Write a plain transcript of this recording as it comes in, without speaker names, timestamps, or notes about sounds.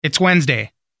It's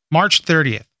Wednesday, March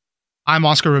 30th. I'm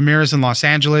Oscar Ramirez in Los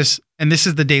Angeles, and this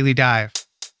is the Daily Dive.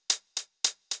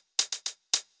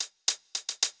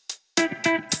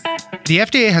 The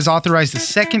FDA has authorized the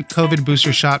second COVID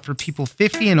booster shot for people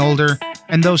 50 and older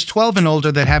and those 12 and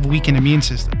older that have weakened immune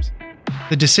systems.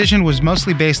 The decision was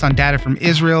mostly based on data from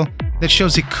Israel that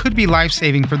shows it could be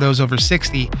life-saving for those over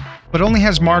 60, but only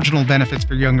has marginal benefits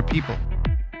for younger people.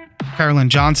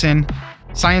 Carolyn Johnson,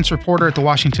 science reporter at The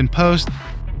Washington Post,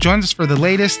 joins us for the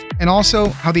latest and also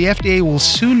how the FDA will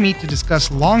soon meet to discuss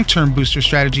long-term booster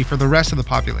strategy for the rest of the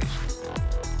population.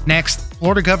 Next,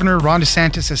 Florida Governor Ron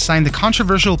DeSantis has signed the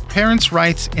controversial Parents'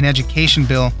 Rights in Education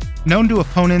bill, known to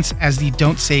opponents as the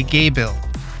Don't Say Gay bill.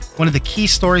 One of the key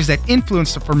stories that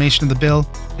influenced the formation of the bill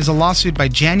is a lawsuit by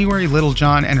January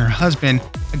Littlejohn and her husband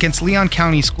against Leon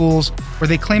County schools, where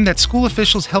they claim that school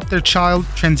officials helped their child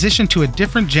transition to a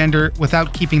different gender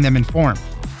without keeping them informed.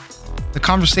 The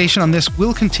conversation on this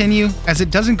will continue as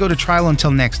it doesn't go to trial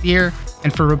until next year,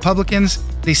 and for Republicans,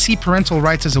 they see parental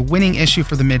rights as a winning issue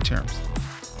for the midterms.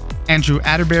 Andrew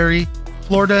Atterbury,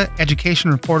 Florida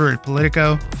education reporter at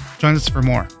Politico, joins us for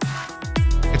more.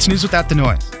 It's news without the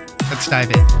noise. Let's dive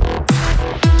in.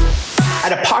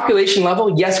 At a population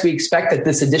level, yes, we expect that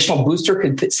this additional booster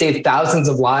could save thousands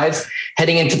of lives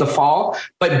heading into the fall.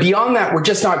 But beyond that, we're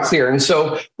just not clear. And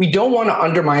so we don't want to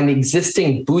undermine the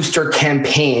existing booster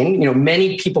campaign.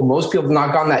 Most people have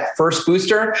not gotten that first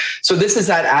booster. So this is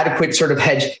that adequate sort of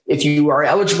hedge. If you are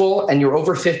eligible and you're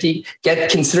over 50,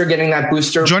 consider getting that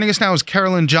booster. Joining us now is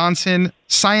Carolyn Johnson,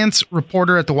 science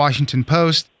reporter at The Washington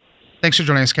Post. Thanks for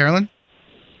joining us, Carolyn.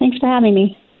 Thanks for having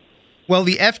me. Well,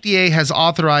 the FDA has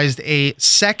authorized a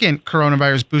second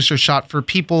coronavirus booster shot for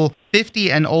people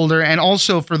 50 and older, and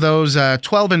also for those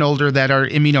 12 and older that are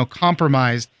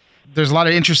immunocompromised. There's a lot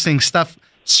of interesting stuff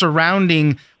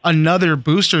surrounding another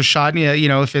booster shot,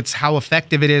 if it's how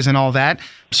effective it is and all that.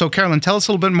 So, Carolyn, tell us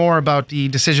a little bit more about the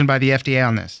decision by the FDA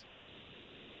on this.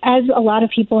 As a lot of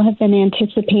people have been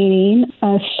anticipating,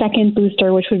 a second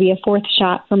booster, which would be a fourth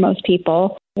shot for most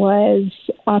people, was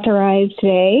authorized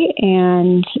today,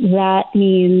 and that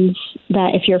means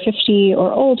that if you're 50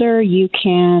 or older, you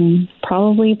can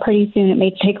probably pretty soon, it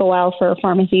may take a while for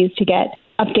pharmacies to get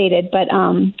updated, but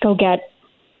go get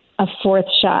a fourth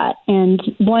shot. And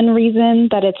one reason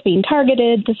that it's being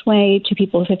targeted this way to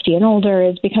people 50 and older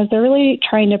is because they're really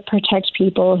trying to protect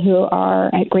people who are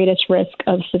at greatest risk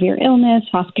of severe illness,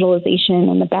 hospitalization,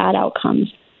 and the bad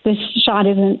outcomes. This shot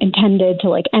isn't intended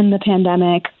to end the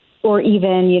pandemic, or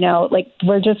even,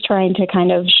 we're just trying to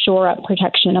kind of shore up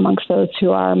protection amongst those who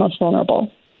are most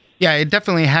vulnerable. Yeah, it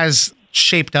definitely has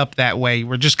shaped up that way.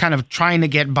 We're just kind of trying to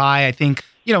get by. I think,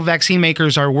 vaccine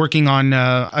makers are working on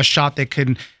a shot that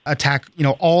could attack,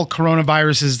 all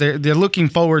coronaviruses. They're looking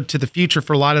forward to the future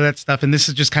for a lot of that stuff. And this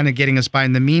is just kind of getting us by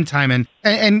in the meantime. And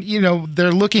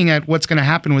they're looking at what's going to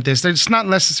happen with this. There's not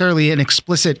necessarily an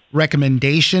explicit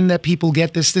recommendation that people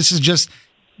get this. This is just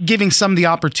giving some the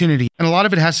opportunity. And a lot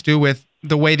of it has to do with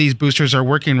the way these boosters are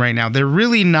working right now. They're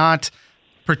really not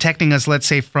protecting us, let's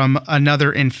say, from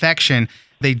another infection.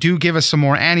 They do give us some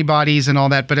more antibodies and all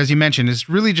that. But as you mentioned, it's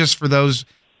really just for those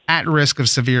at risk of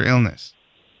severe illness.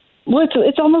 Well,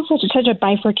 it's almost such a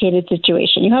bifurcated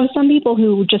situation. You have some people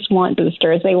who just want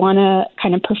boosters. They want to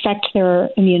kind of perfect their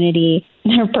immunity,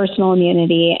 their personal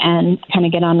immunity, and kind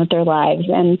of get on with their lives.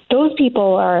 And those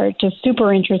people are just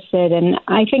super interested. And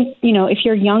I think, if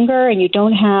you're younger and you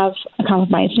don't have a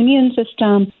compromised immune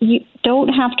system, you don't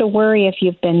have to worry if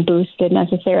you've been boosted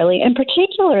necessarily. And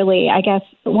particularly, I guess,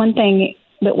 one thing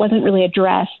that wasn't really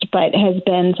addressed, but has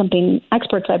been something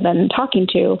experts I've been talking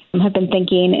to have been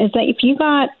thinking, is that if you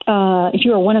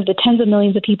were one of the tens of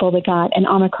millions of people that got an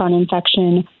Omicron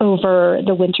infection over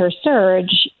the winter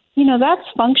surge, that's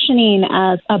functioning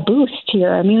as a boost to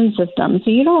your immune system. So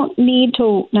you don't need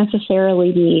to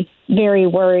necessarily be very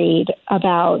worried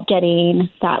about getting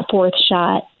that fourth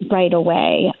shot right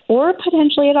away or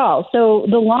potentially at all. So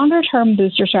the longer-term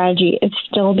booster strategy is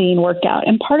still being worked out.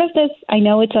 And part of this, I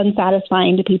know it's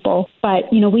unsatisfying to people,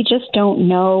 but, we just don't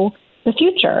know the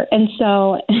future. And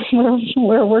so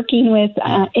we're working with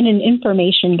in an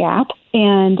information gap.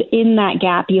 And in that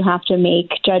gap, you have to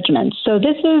make judgments. So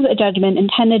this is a judgment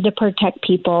intended to protect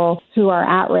people who are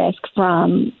at risk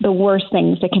from the worst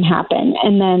things that can happen.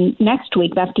 And then next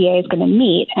week, the FDA is going to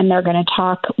meet and they're going to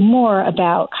talk more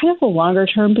about kind of a longer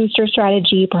term booster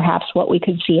strategy, perhaps what we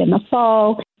could see in the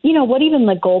fall. What even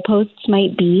the goalposts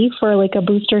might be for a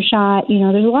booster shot.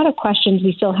 There's a lot of questions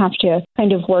we still have to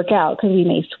kind of work out because we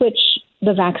may switch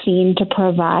the vaccine to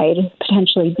provide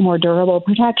potentially more durable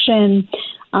protection.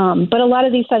 But a lot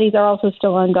of these studies are also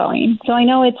still ongoing. So I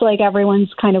know it's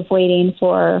everyone's kind of waiting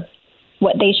for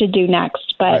what they should do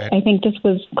next. But Right. I think this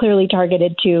was clearly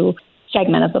targeted to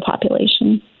segment of the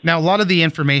population. Now, a lot of the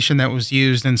information that was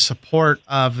used in support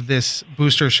of this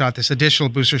booster shot, this additional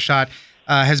booster shot,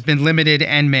 has been limited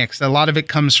and mixed. A lot of it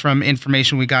comes from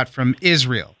information we got from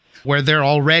Israel, where they're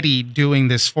already doing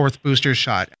this fourth booster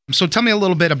shot. So tell me a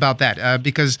little bit about that,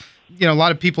 because a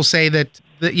lot of people say that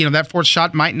that fourth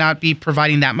shot might not be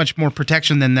providing that much more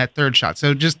protection than that third shot.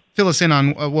 So just fill us in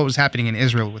on what was happening in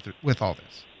Israel with all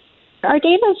this. Our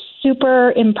data is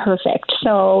super imperfect,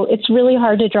 so it's really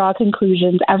hard to draw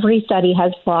conclusions. Every study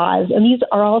has flaws, and these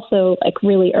are also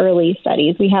really early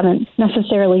studies. We haven't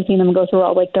necessarily seen them go through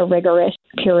all the rigorous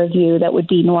peer review that would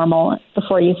be normal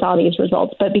before you saw these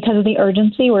results. But because of the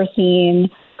urgency, we're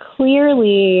seeing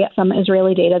clearly some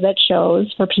Israeli data that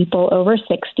shows for people over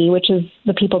 60, which is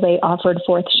the people they offered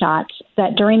fourth shots,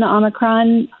 that during the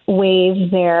Omicron wave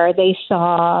there, they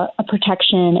saw a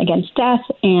protection against death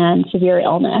and severe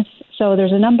illness. So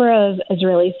there's a number of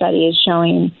Israeli studies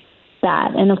showing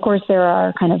that. And of course, there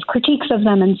are kind of critiques of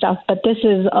them and stuff, but this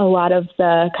is a lot of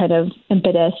the kind of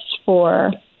impetus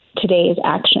for today's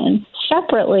action.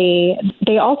 Separately,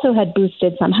 they also had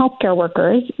boosted some healthcare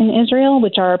workers in Israel,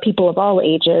 which are people of all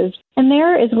ages. And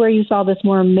there is where you saw this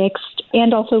more mixed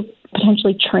and also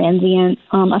potentially transient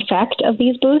effect of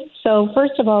these boosts. So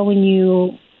first of all, when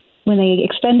they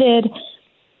extended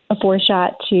a fourth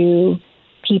shot to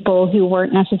people who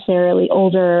weren't necessarily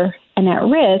older and at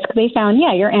risk, they found,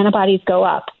 your antibodies go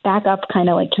back up kind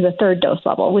of to the third dose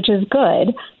level, which is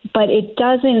good, but it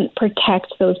doesn't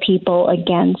protect those people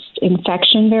against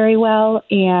infection very well.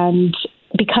 And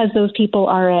because those people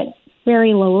are at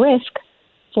very low risk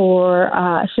for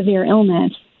severe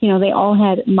illness, they all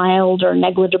had mild or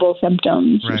negligible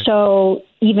symptoms. Right. So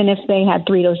even if they had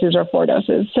 3 doses or 4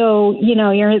 doses. So,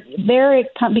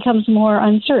 it becomes more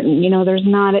uncertain. There's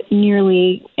not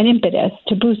nearly an impetus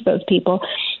to boost those people.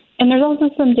 And there's also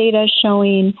some data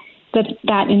showing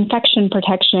that infection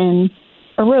protection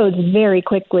erodes very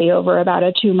quickly over about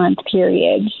a 2-month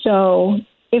period. So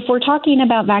if we're talking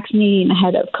about vaccinating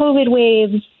ahead of COVID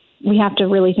waves, we have to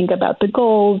really think about the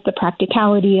goals, the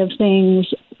practicality of things.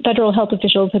 Federal health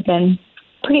officials have been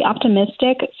pretty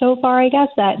optimistic so far, I guess,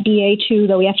 that BA2,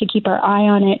 though we have to keep our eye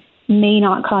on it, may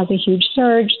not cause a huge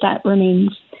surge. That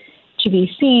remains to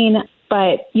be seen.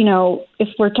 But, if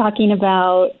we're talking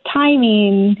about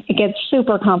timing, it gets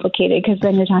super complicated because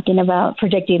then you're talking about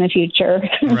predicting the future.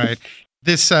 Right.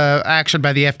 This action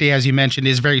by the FDA, as you mentioned,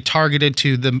 is very targeted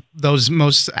to those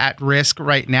most at risk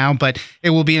right now, but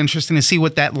it will be interesting to see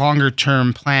what that longer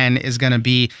term plan is going to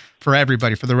be for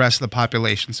everybody, for the rest of the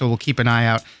population. So we'll keep an eye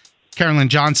out. Carolyn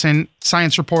Johnson,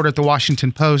 science reporter at the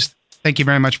Washington Post. Thank you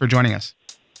very much for joining us.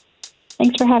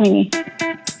 Thanks for having me.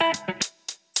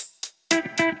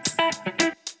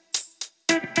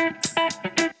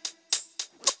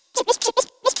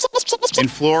 In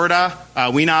Florida,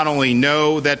 we not only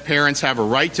know that parents have a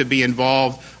right to be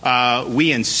involved,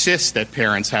 we insist that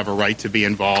parents have a right to be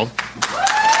involved.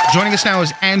 Joining us now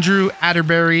is Andrew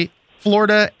Atterbury,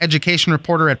 Florida education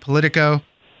reporter at Politico.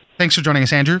 Thanks for joining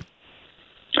us, Andrew.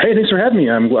 Hey, thanks for having me.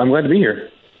 I'm glad to be here.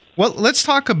 Well, let's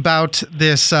talk about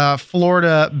this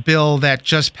Florida bill that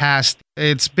just passed.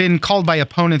 It's been called by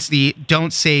opponents the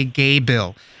Don't Say Gay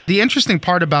bill. The interesting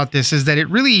part about this is that it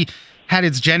really had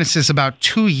its genesis about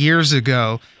 2 years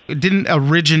ago. It didn't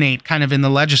originate kind of in the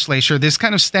legislature. This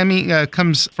kind of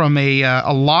comes from a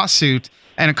lawsuit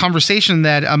and a conversation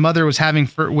that a mother was having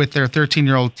with their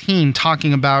 13-year-old teen,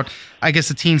 talking about, I guess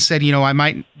the teen said, I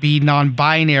might be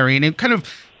non-binary. And it kind of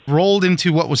rolled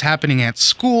into what was happening at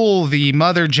school. The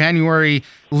mother, January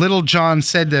Littlejohn,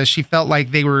 said that she felt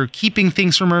like they were keeping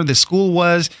things from her, the school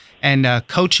was, and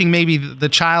coaching maybe the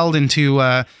child into,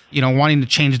 wanting to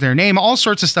change their name, all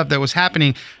sorts of stuff that was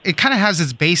happening. It kind of has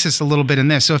its basis a little bit in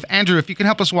this. So Andrew, if you can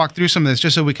help us walk through some of this,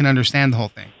 just so we can understand the whole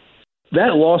thing.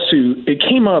 That lawsuit, it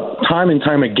came up time and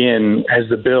time again as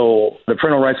the bill, the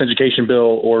Parental Rights Education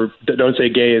Bill, or Don't Say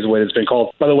Gay is what it's been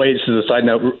called. By the way, this is a side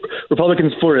note.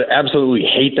 Republicans in Florida absolutely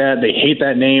hate that. They hate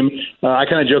that name. I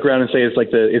kind of joke around and say it's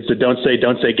the Don't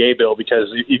Say Gay bill,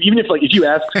 because if you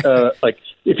ask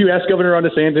if you ask Governor Ron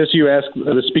DeSantis, you ask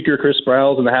the Speaker Chris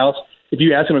Sprowls in the House, if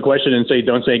you ask him a question and say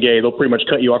 "Don't say gay," they'll pretty much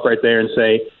cut you off right there and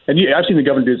say. And I've seen the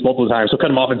governor do this multiple times. So cut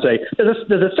him off and say, "Does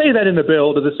it say that in the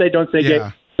bill? Does it say don't say gay?"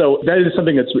 So that is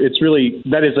something that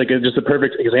is just a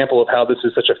perfect example of how this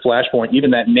is such a flashpoint.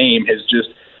 Even that name has just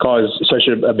caused such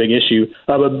a big issue.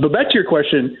 But back to your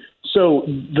question. So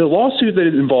the lawsuit that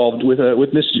is involved with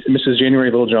Mrs.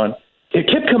 January Littlejohn, it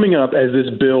kept coming up as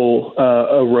this bill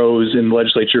arose in the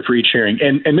legislature for each hearing.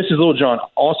 And Mrs. Littlejohn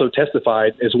also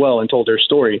testified as well and told her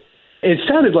story. It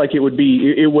sounded like it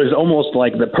was almost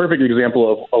like the perfect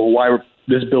example of why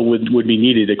this bill would be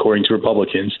needed, according to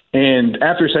Republicans. And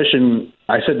after session,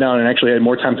 I sat down and actually had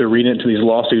more time to read into these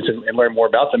lawsuits and learn more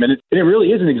about them. And it really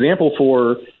is an example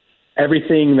for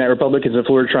everything that Republicans in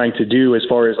Florida are trying to do as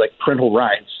far as like parental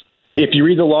rights. If you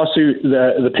read the lawsuit,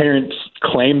 the parents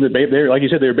claim that they're, like you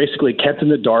said, they're basically kept in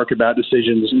the dark about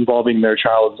decisions involving their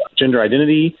child's gender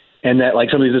identity, and that like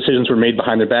some of these decisions were made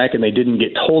behind their back and they didn't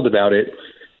get told about it.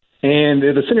 And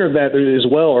at the center of that as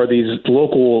well are these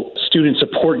local student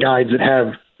support guides that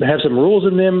have some rules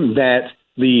in them that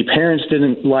the parents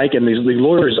didn't like, and the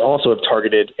lawyers also have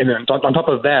targeted. And then on top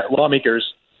of that,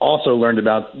 lawmakers also learned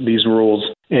about these rules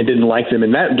and didn't like them.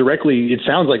 And it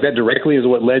sounds like that directly is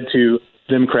what led to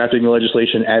them crafting the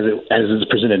legislation as it's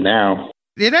presented now.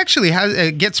 It actually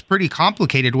it gets pretty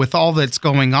complicated with all that's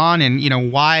going on,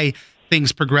 and why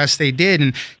things progress they did.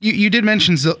 And you did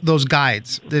mention those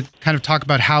guides that kind of talk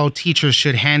about how teachers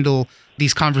should handle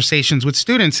these conversations with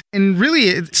students. And really,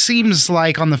 it seems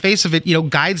like on the face of it,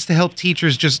 guides to help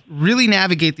teachers just really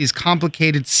navigate these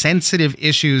complicated, sensitive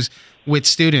issues with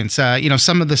students.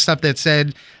 Some of the stuff that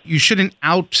said you shouldn't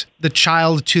out the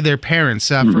child to their parents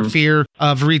for fear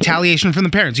of retaliation from the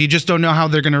parents. You just don't know how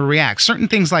they're going to react. Certain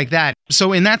things like that.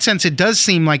 So in that sense, it does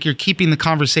seem like you're keeping the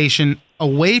conversation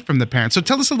away from the parents. So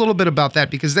tell us a little bit about that,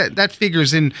 because that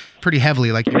figures in pretty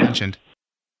heavily, like you mentioned.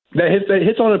 That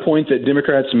hits on a point that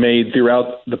Democrats made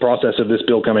throughout the process of this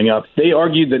bill coming up. They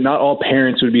argued that not all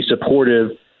parents would be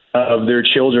supportive of their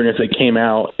children if they came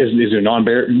out as either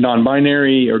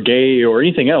non-binary or gay or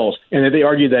anything else. And that they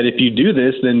argued that if you do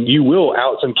this, then you will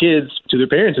out some kids to their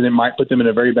parents, and it might put them in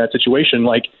a very bad situation.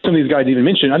 Like some of these guys even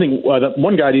mentioned, I think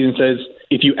one guy even says,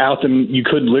 if you out them, you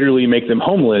could literally make them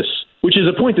homeless, which is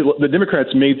a point that the Democrats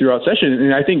made throughout session.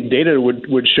 And I think data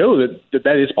would show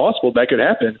that is possible, that could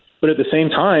happen. But at the same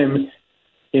time,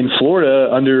 in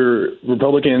Florida, under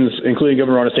Republicans, including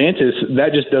Governor Ron DeSantis,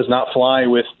 that just does not fly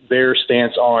with their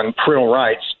stance on parental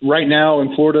rights. Right now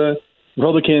in Florida,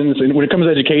 Republicans, and when it comes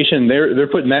to education, they're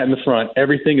putting that in the front.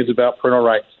 Everything is about parental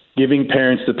rights, giving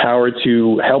parents the power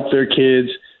to help their kids,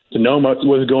 to know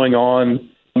what's going on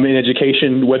in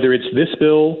education, whether it's this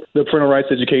bill, the parental rights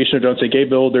education, or Don't Say Gay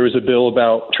bill. There was a bill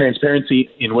about transparency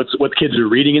in what kids are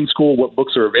reading in school, what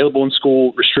books are available in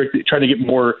school, trying to get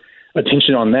more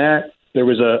attention on that. There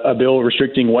was a bill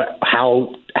restricting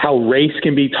how race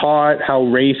can be taught, how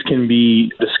race can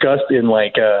be discussed in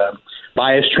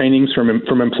bias trainings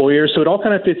from employers. So it all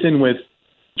kind of fits in with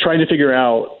trying to figure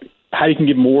out how you can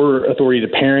give more authority to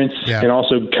parents and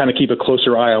also kind of keep a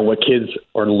closer eye on what kids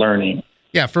are learning.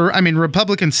 Yeah,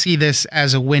 Republicans see this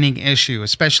as a winning issue,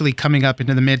 especially coming up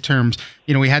into the midterms.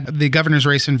 We had the governor's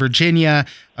race in Virginia.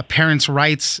 Parents'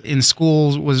 rights in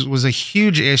schools was a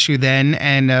huge issue then,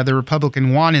 and the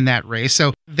Republican won in that race.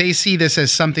 So they see this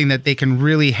as something that they can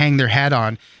really hang their hat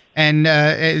on. And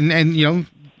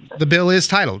the bill is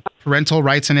titled Parental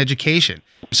Rights and Education.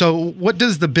 So what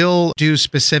does the bill do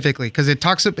specifically? Because it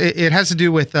has to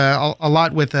do with a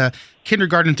lot with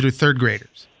kindergarten through third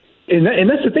graders. And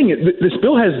that's the thing. This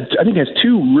bill has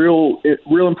two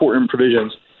real important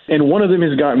provisions, and one of them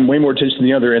has gotten way more attention than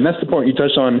the other. And that's the point you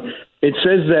touched on. It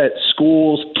says that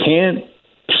schools can't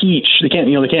teach. They can't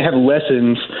have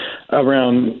lessons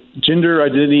around gender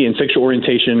identity and sexual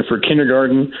orientation for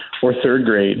kindergarten or third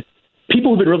grade.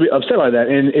 People have been really upset by that,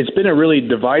 and it's been a really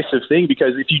divisive thing,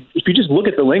 because if you just look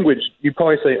at the language, you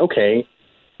probably say, okay,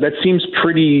 that seems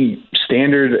pretty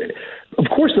standard. Of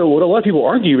course, though, what a lot of people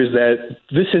argue is that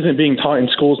this isn't being taught in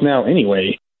schools now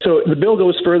anyway. So the bill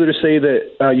goes further to say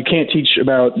that you can't teach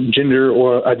about gender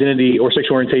or identity or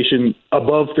sexual orientation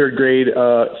above third grade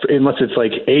unless it's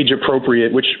age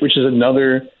appropriate, which is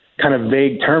another kind of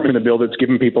vague term in the bill that's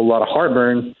given people a lot of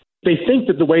heartburn. They think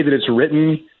that the way that it's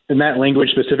written in that language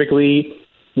specifically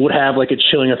would have a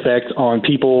chilling effect on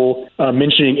people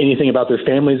mentioning anything about their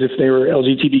families if they were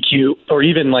LGBTQ, or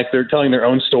even they're telling their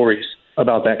own stories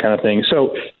about that kind of thing.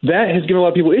 So that has given a lot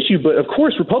of people issue. But of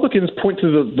course, Republicans point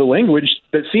to the language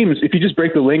that seems, if you just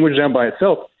break the language down by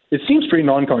itself, it seems pretty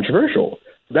non-controversial.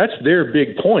 That's their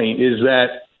big point, is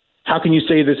that how can you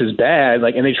say this is bad?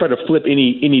 And they try to flip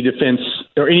any defense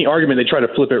or any argument, they try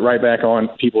to flip it right back on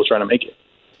people trying to make it.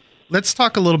 Let's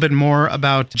talk a little bit more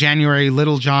about January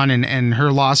Littlejohn and her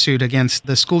lawsuit against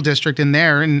the school district in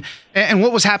there, and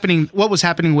what was happening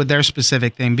with their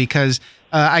specific thing, because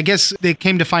I guess they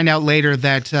came to find out later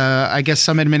that I guess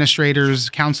some administrators,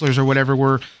 counselors or whatever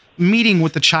were meeting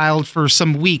with the child for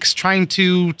some weeks, trying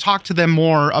to talk to them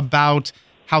more about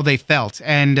how they felt.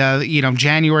 And,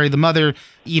 January, the mother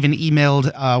even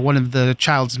emailed one of the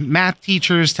child's math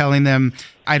teachers telling them,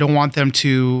 I don't want them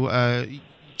to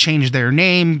change their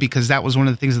name because that was one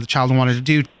of the things that the child wanted to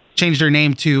do, change their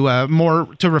name to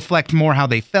reflect more how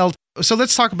they felt. So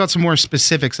let's talk about some more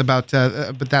specifics about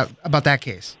that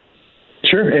case.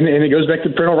 Sure, and it goes back to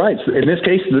parental rights. In this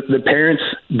case, the parents,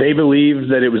 they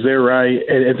believed that it was their right.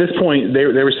 And at this point, they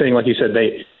were saying, like you said,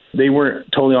 they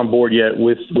weren't totally on board yet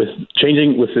with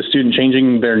the student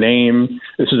changing their name.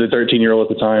 This was a 13-year-old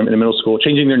at the time in middle school,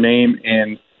 changing their name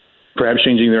and perhaps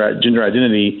changing their gender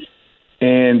identity.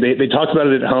 And they talked about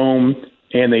it at home,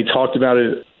 and they talked about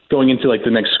it going into like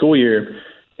the next school year.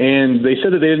 And they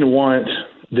said that they didn't want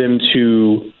them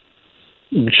to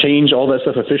change all that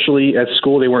stuff officially at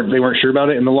school. They weren't sure about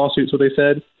it in the lawsuits, what they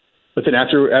said. But then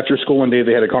after school one day,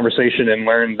 they had a conversation and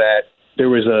learned that there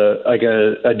was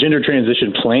a gender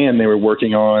transition plan they were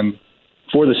working on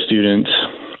for the students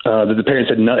that the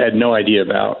parents had no idea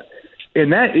about.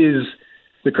 And that is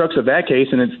the crux of that case,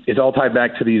 and it's all tied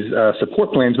back to these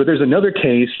support plans. But there's another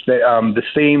case that the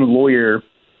same lawyer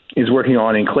is working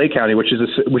on in Clay County, which is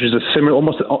a similar,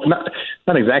 almost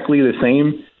not exactly the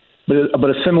same, but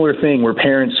a similar thing where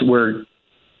parents were,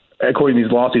 according to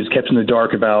these lawsuits, kept in the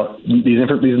dark about these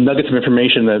nuggets of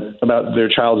information about their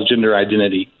child's gender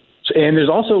identity. And there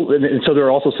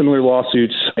are also similar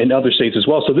lawsuits in other states as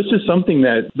well. So this is something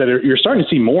that you're starting to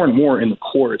see more and more in the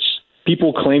courts.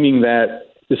 People claiming that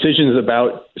decisions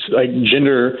about like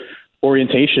gender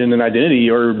orientation and identity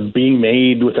are being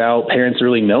made without parents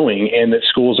really knowing, and that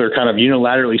schools are kind of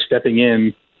unilaterally stepping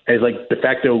in as like de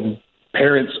facto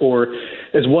parents, or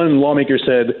as one lawmaker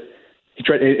said, he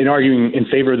tried in arguing in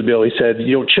favor of the bill, he said,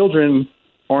 children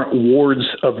aren't wards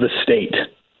of the state.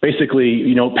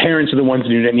 Basically, parents are the ones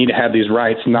who need to have these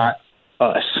rights, not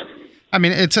us. I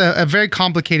mean, it's a very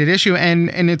complicated issue,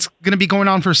 and it's going to be going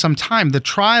on for some time. The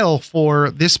trial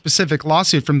for this specific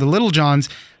lawsuit from the Littlejohns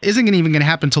isn't even going to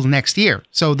happen until next year.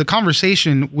 So the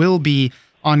conversation will be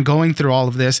ongoing through all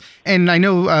of this. And I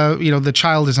know, the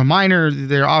child is a minor.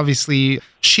 They're obviously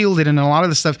shielded in a lot of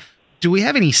this stuff. Do we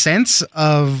have any sense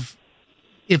of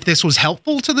if this was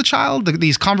helpful to the child,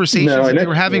 these conversations that they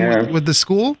were having with the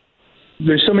school?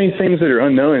 There's so many things that are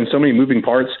unknown and so many moving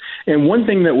parts. And one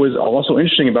thing that was also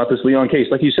interesting about this Leon case,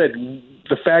 like you said,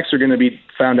 the facts are going to be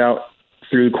found out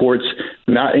through the courts,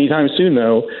 not anytime soon,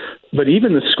 though. But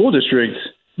even the school districts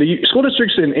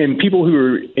and people who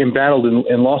are embattled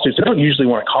in lawsuits, they don't usually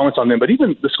want to comment on them. But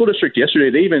even the school district yesterday,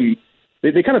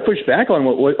 they kind of pushed back on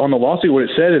what on the lawsuit, what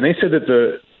it said. And they said that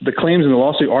the claims in the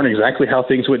lawsuit aren't exactly how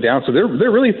things went down. So they're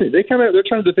trying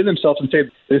to defend themselves and say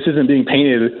this isn't being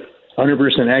painted 100%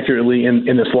 accurately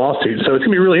in this lawsuit. So it's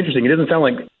going to be really interesting. It doesn't sound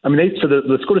like,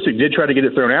 the school district did try to get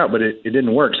it thrown out, but it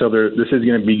didn't work. So this is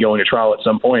going to be going to trial at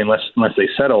some point unless they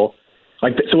settle.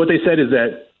 So what they said is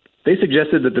that they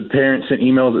suggested that the parents sent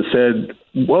emails that said,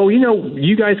 well,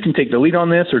 you guys can take the lead on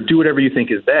this or do whatever you think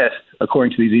is best,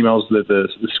 according to these emails that the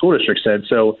school district said.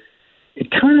 So it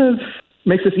kind of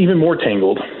makes this even more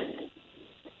tangled.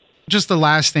 Just the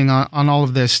last thing on all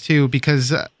of this, too,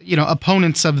 because,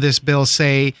 opponents of this bill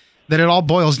say that it all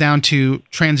boils down to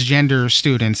transgender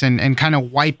students and kind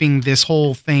of wiping this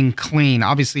whole thing clean.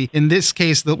 Obviously, in this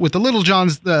case, with the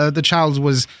Littlejohns, the child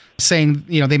was saying,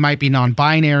 they might be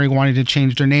non-binary, wanting to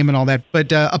change their name and all that.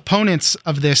 But opponents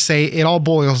of this say it all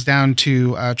boils down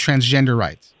to transgender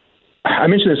rights. I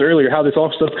mentioned this earlier, how this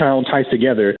all stuff kind of ties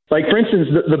together. Like, for instance,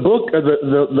 the book,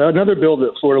 another bill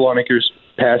that Florida lawmakers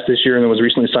passed this year and that was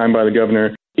recently signed by the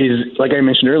governor is, like I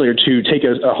mentioned earlier, to take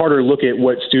a harder look at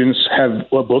what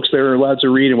books they're allowed to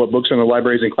read and what books are in the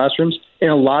libraries and classrooms. And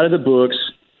a lot of the books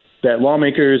that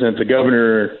lawmakers and the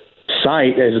governor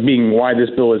cite as being why this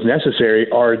bill is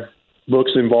necessary are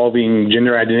books involving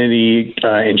gender identity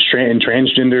and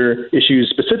transgender issues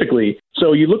specifically.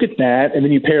 So you look at that and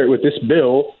then you pair it with this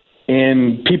bill,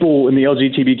 and people in the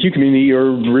LGBTQ community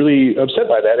are really upset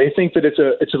by that. They think that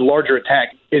it's a larger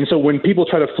attack. And so when people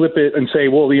try to flip it and say,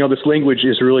 well, this language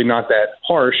is really not that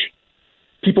harsh,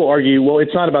 people argue, well,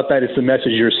 it's not about that. It's the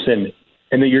message you're sending,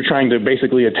 and that you're trying to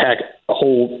basically attack a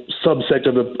whole subsect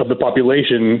of the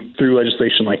population through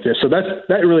legislation like this. So that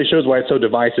really shows why it's so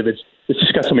divisive. It's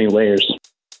just got so many layers.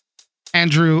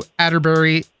 Andrew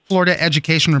Atterbury, Florida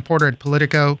education reporter at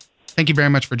Politico. Thank you very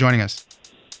much for joining us.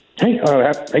 Hey,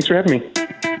 thanks for having me.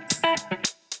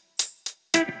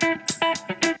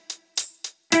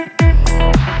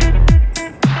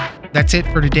 That's it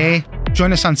for today.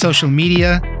 Join us on social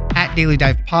media at Daily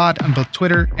Dive Pod on both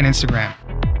Twitter and Instagram.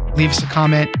 Leave us a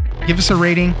comment, give us a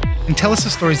rating, and tell us the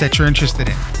stories that you're interested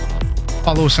in.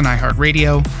 Follow us on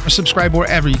iHeartRadio or subscribe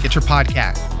wherever you get your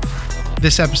podcast.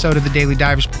 This episode of The Daily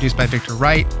Dive is produced by Victor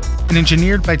Wright and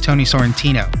engineered by Tony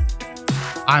Sorrentino.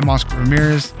 I'm Oscar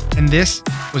Ramirez, and this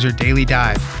was your Daily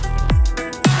Dive.